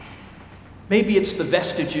Maybe it's the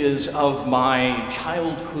vestiges of my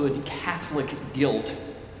childhood Catholic guilt.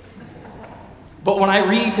 But when I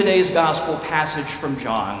read today's gospel passage from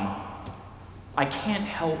John, I can't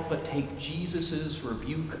help but take Jesus'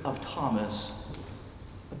 rebuke of Thomas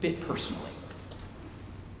a bit personally.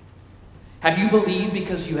 Have you believed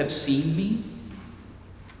because you have seen me?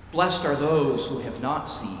 Blessed are those who have not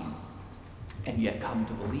seen and yet come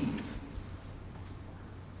to believe.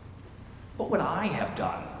 What would I have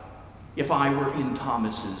done if I were in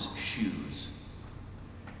Thomas's shoes?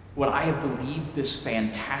 Would I have believed this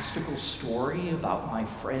fantastical story about my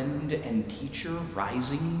friend and teacher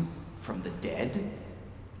rising from the dead?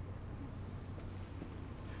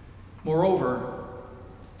 Moreover,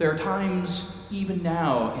 there are times, even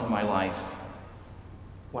now in my life,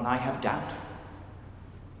 when I have doubt.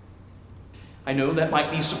 I know that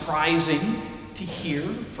might be surprising to hear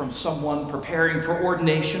from someone preparing for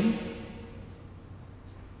ordination,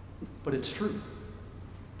 but it's true.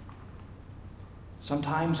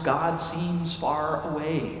 Sometimes God seems far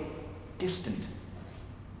away, distant.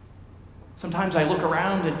 Sometimes I look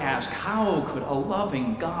around and ask, how could a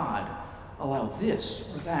loving God allow this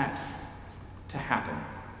or that to happen?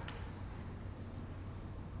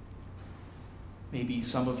 Maybe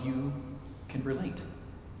some of you can relate.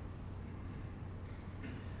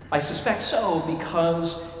 I suspect so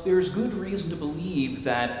because there's good reason to believe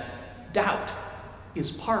that doubt is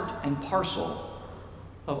part and parcel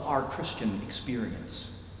of our Christian experience.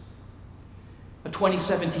 A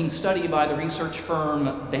 2017 study by the research firm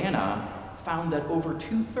Bana found that over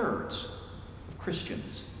 2/3 of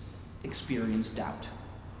Christians experience doubt.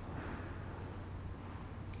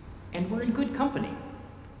 And we're in good company.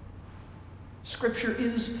 Scripture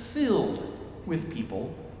is filled with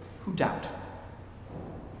people who doubt.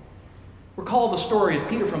 Recall the story of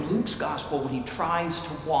Peter from Luke's gospel when he tries to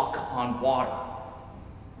walk on water.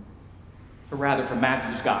 Or rather, from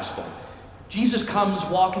Matthew's gospel. Jesus comes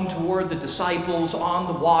walking toward the disciples on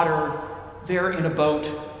the water. They're in a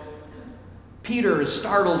boat. Peter is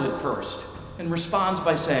startled at first and responds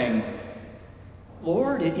by saying,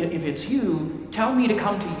 "Lord, if it's you, tell me to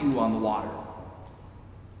come to you on the water."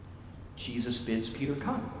 Jesus bids Peter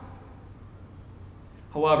come.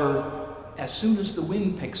 However, as soon as the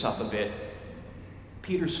wind picks up a bit,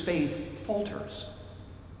 Peter's faith falters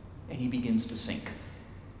and he begins to sink.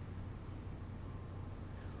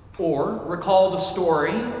 Or recall the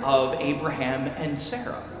story of Abraham and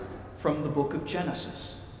Sarah from the book of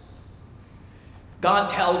Genesis.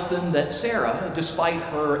 God tells them that Sarah, despite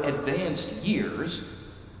her advanced years,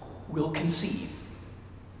 will conceive.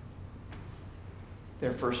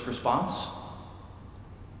 Their first response?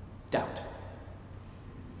 Doubt.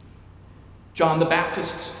 John the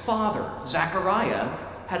Baptist's father, Zechariah,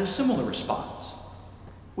 had a similar response.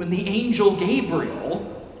 When the angel Gabriel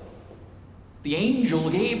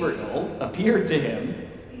appeared to him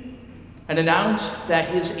and announced that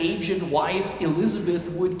his aged wife Elizabeth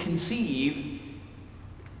would conceive,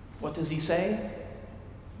 what does he say?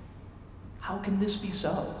 How can this be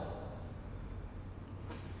so?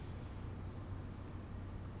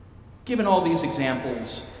 Given all these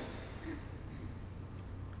examples,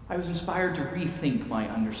 I was inspired to rethink my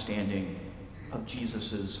understanding of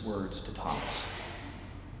Jesus' words to Thomas.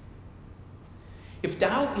 If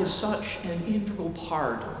doubt is such an integral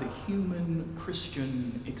part of the human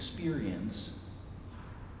Christian experience,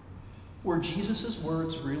 were Jesus'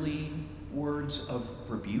 words really words of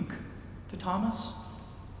rebuke to Thomas?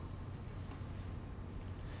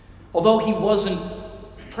 Although he wasn't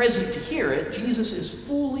present to hear it, Jesus is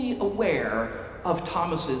fully aware of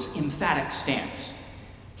Thomas's emphatic stance.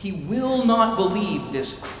 He will not believe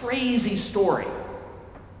this crazy story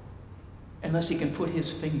unless he can put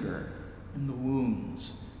his finger in the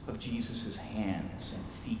wounds of Jesus' hands and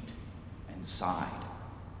feet and side.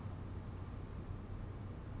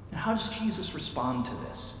 And how does Jesus respond to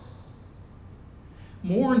this?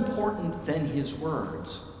 More important than his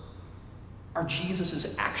words are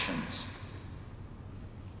Jesus' actions.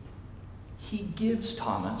 He gives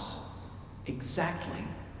Thomas exactly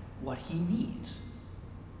what he needs.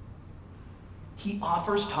 He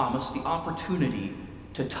offers Thomas the opportunity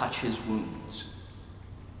to touch his wounds.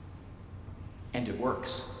 And it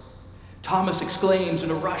works. Thomas exclaims in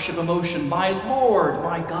a rush of emotion, "My Lord,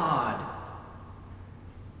 my God."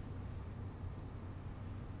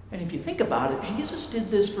 And if you think about it, Jesus did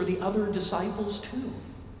this for the other disciples too.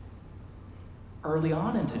 Early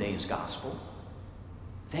on in today's gospel,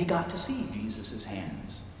 they got to see Jesus'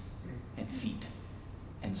 hands and feet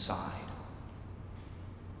and side.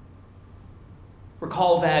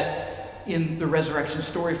 Recall that in the resurrection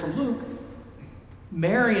story from Luke,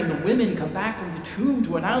 Mary and the women come back from the tomb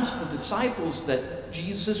to announce to the disciples that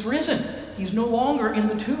Jesus is risen. He's no longer in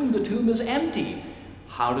the tomb. The tomb is empty.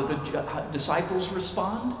 How do the disciples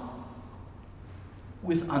respond?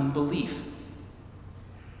 With unbelief.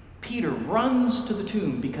 Peter runs to the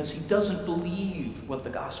tomb because he doesn't believe what the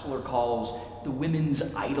Gospeler calls the women's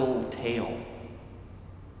idle tale.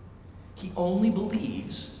 He only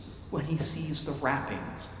believes when he sees the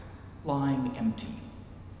wrappings lying empty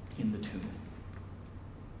in the tomb.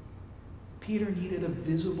 Peter needed a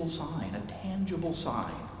visible sign, a tangible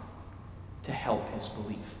sign, to help his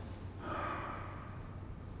belief.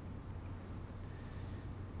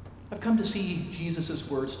 I've come to see Jesus'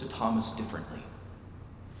 words to Thomas differently.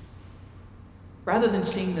 Rather than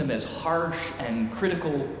seeing them as harsh and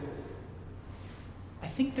critical, I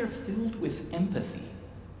think they're filled with empathy.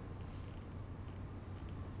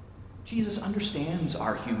 Jesus understands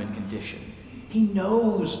our human condition. He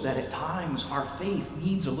knows that at times our faith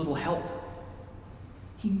needs a little help.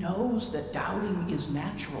 He knows that doubting is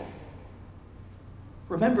natural.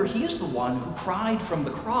 Remember, he's the one who cried from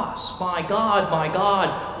the cross, my God,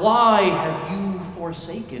 why have you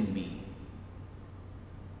forsaken me?"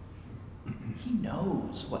 He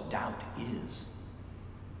knows what doubt is.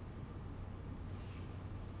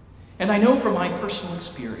 And I know from my personal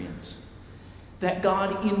experience that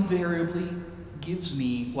God invariably gives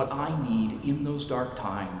me what I need in those dark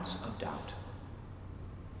times of doubt.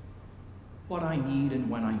 What I need and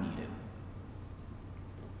when I need it.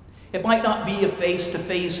 It might not be a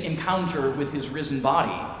face-to-face encounter with his risen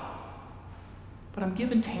body, but I'm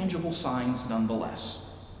given tangible signs nonetheless.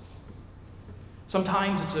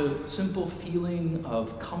 Sometimes it's a simple feeling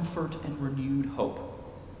of comfort and renewed hope.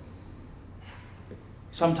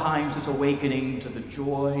 Sometimes it's awakening to the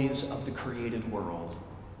joys of the created world,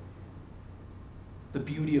 the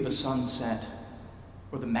beauty of a sunset,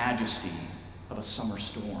 or the majesty of a summer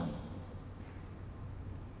storm.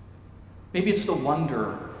 Maybe it's the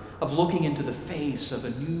wonder of looking into the face of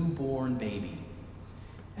a newborn baby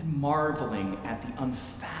and marveling at the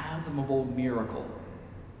unfathomable miracle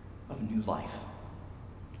of new life.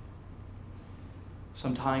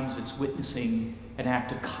 Sometimes it's witnessing an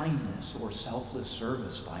act of kindness or selfless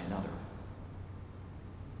service by another.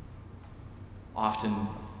 Often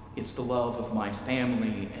it's the love of my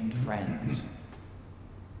family and friends.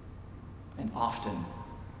 And often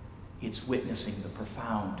it's witnessing the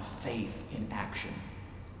profound faith in action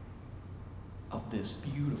of this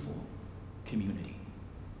beautiful community.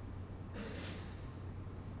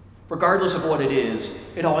 Regardless of what it is,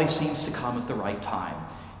 it always seems to come at the right time.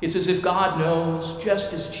 It's as if God knows,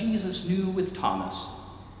 just as Jesus knew with Thomas,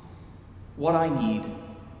 what I need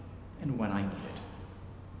and when I need it.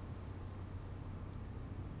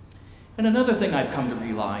 And another thing I've come to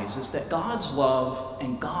realize is that God's love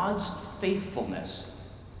and God's faithfulness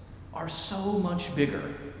are so much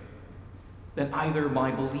bigger than either my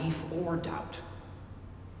belief or doubt.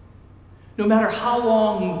 No matter how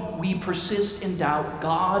long we persist in doubt,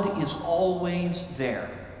 God is always there,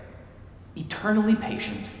 eternally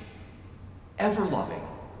patient, ever loving,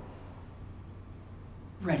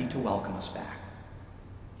 ready to welcome us back.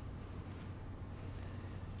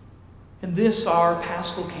 And this, our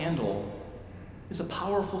Paschal candle, is a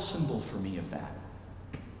powerful symbol for me of that.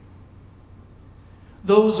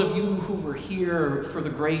 Those of you who were here for the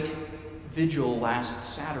great vigil last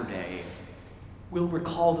Saturday will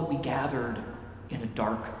recall that we gathered in a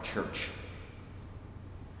dark church.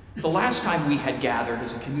 The last time we had gathered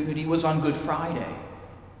as a community was on Good Friday,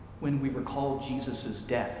 when we recalled Jesus'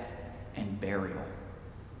 death and burial.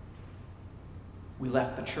 We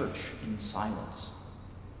left the church in silence.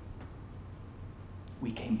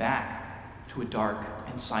 We came back to a dark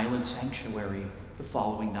and silent sanctuary the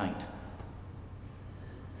following night.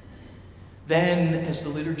 Then, as the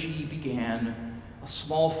liturgy began, a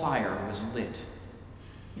small fire was lit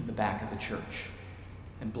in the back of the church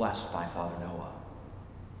and blessed by Father Noah.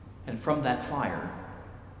 And from that fire,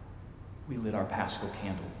 we lit our Paschal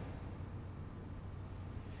candle.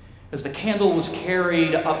 As the candle was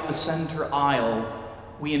carried up the center aisle,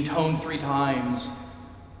 we intoned 3 times,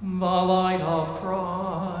 "The light of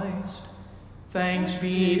Christ, thanks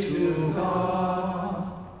be to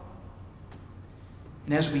God."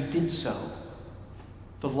 And as we did so,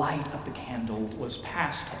 the light of the candle was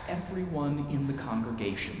passed to everyone in the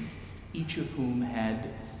congregation, each of whom had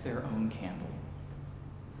their own candle.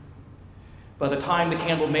 By the time the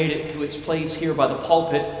candle made it to its place here by the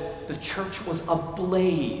pulpit, the church was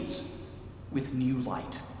ablaze with new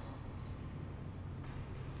light.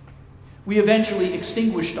 We eventually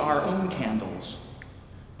extinguished our own candles,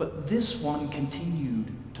 but this one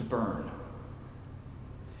continued to burn.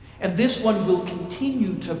 And this one will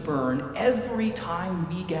continue to burn every time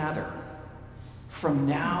we gather from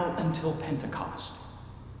now until Pentecost,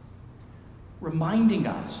 reminding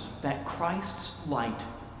us that Christ's light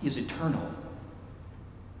is eternal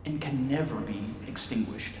and can never be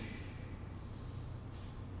extinguished.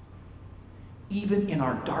 Even in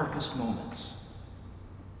our darkest moments,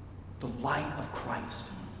 the light of Christ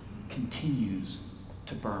continues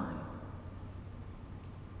to burn.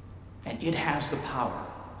 And it has the power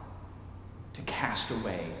to cast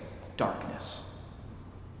away darkness.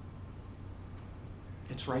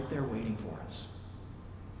 It's right there waiting for us.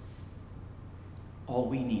 All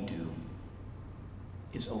we need to do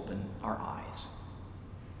is open our eyes.